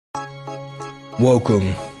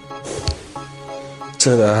Welcome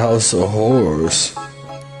to the House of Horrors.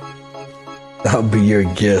 I'll be your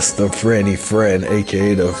guest, the Franny Friend,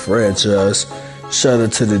 aka the franchise. Shout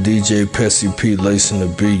out to the DJ Pessy P lacing the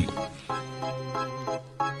beat.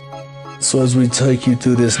 So as we take you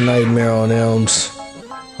through this nightmare on Elms,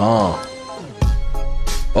 oh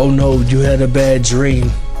no, you had a bad dream.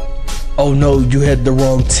 Oh no, you had the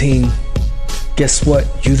wrong team. Guess what?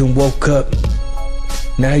 You done woke up.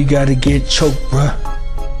 Now you gotta get choked, bruh.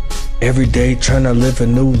 Every day trying to live a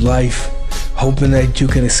new life, hoping that you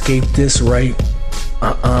can escape this, right?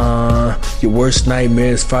 Your worst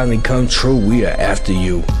nightmares finally come true. We are after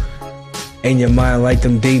you. In your mind like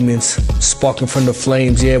them demons, sparking from the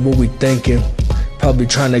flames. Yeah, what we thinking? Probably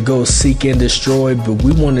trying to go seek and destroy, but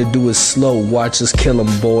we wanna do it slow. Watch us kill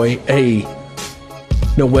 'em, boy. Hey,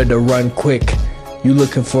 nowhere to run quick. You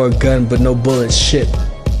looking for a gun, but no bullets. Shit.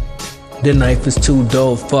 The knife is too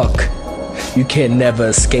dull. Fuck. You can't never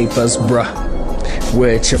escape us, bruh.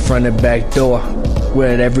 We're at your front and back door. We're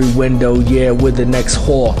at every window. Yeah, we're the next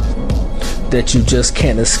whore that you just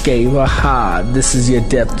can't escape. Aha, this is your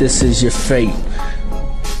death, this is your fate.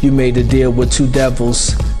 You made a deal with two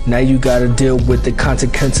devils, now you gotta deal with the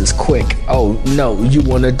consequences quick. Oh no, you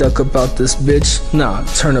wanna duck about this bitch? Nah,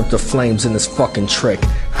 turn up the flames in this fucking trick.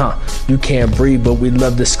 You can't breathe, but we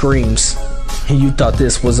love the screams. You thought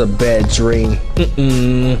this was a bad dream.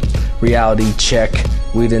 Reality check.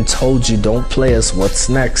 We done told you, don't play us, what's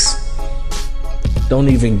next? Don't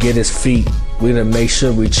even get his feet. We done make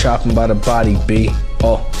sure we chop him by the body, B.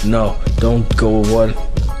 Oh no, don't go one.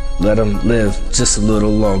 Let him live just a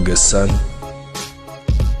little longer, son.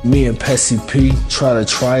 Me and Pessy P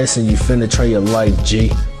try us and you finna try your life,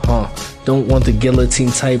 G. Don't want the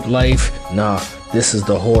guillotine type life? Nah, this is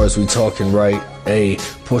the horrors we talking, right? Hey,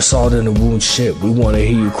 pour salt in the wound, shit. We wanna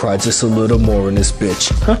hear you cry just a little more in this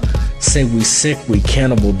bitch. Say we sick, we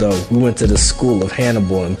cannibal though. We went to the school of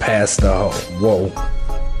Hannibal and passed the hoe. Whoa.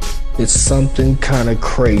 It's something kinda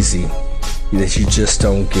crazy that you just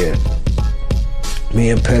don't get. Me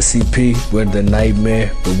and Pessy P, we're the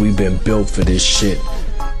nightmare, but we've been built for this shit.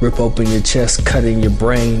 Rip open your chest, cut in your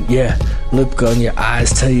brain, yeah. Lip gun your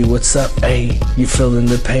eyes, tell you what's up, ayy. You feeling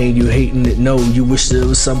the pain, you hating it, no. You wish there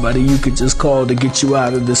was somebody you could just call to get you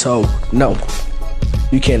out of this hole. No,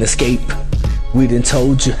 you can't escape. We done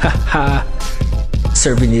told you, ha.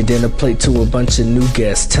 Serving your dinner plate to a bunch of new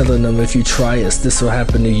guests, telling them if you try us, this will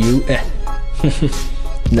happen to you.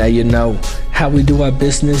 Now you know how we do our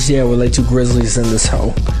business. Yeah, we're like two grizzlies in this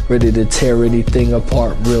hole, ready to tear anything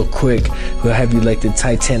apart real quick. We'll have you like the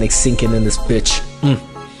Titanic sinking in this bitch.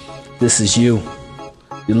 This is you.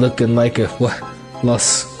 You're looking like a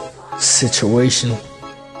lost situation.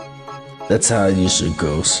 That's how it usually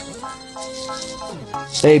goes.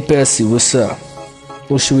 Hey Pessy, what's up?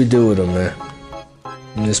 What should we do with him, man?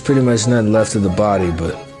 There's pretty much nothing left of the body,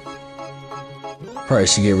 but probably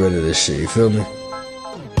should get rid of this shit, you feel me?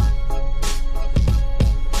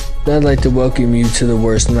 I'd like to welcome you to the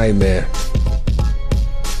worst nightmare.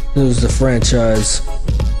 This was the franchise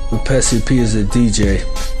with Pessy P as a DJ.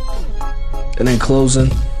 And in closing,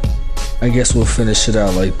 I guess we'll finish it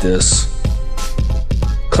out like this.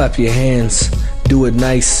 Clap your hands, do it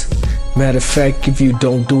nice. Matter of fact, if you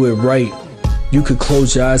don't do it right, you could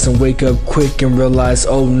close your eyes and wake up quick and realize,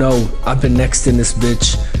 oh no, I've been next in this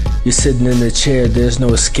bitch. You're sitting in the chair, there's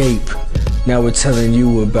no escape. Now we're telling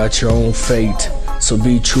you about your own fate. So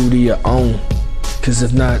be true to your own. Cause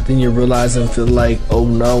if not, then you realize and feel like, oh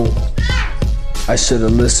no, I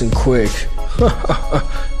should've listened quick.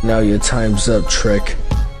 Now your time's up, trick.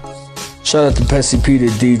 Shout out to Pessy P the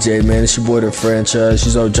DJ, man. It's your boy the franchise.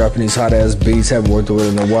 She's always dropping these hot ass beats. Haven't worked with her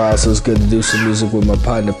in a while, so it's good to do some music with my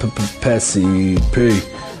partner Pessy P.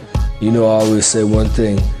 You know I always say one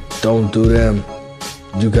thing, don't do them,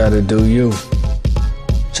 you gotta do you.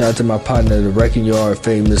 Shout out to my partner, the Wrecking Yard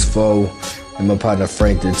Famous Foe, and my partner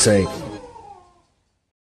Frank the Tank.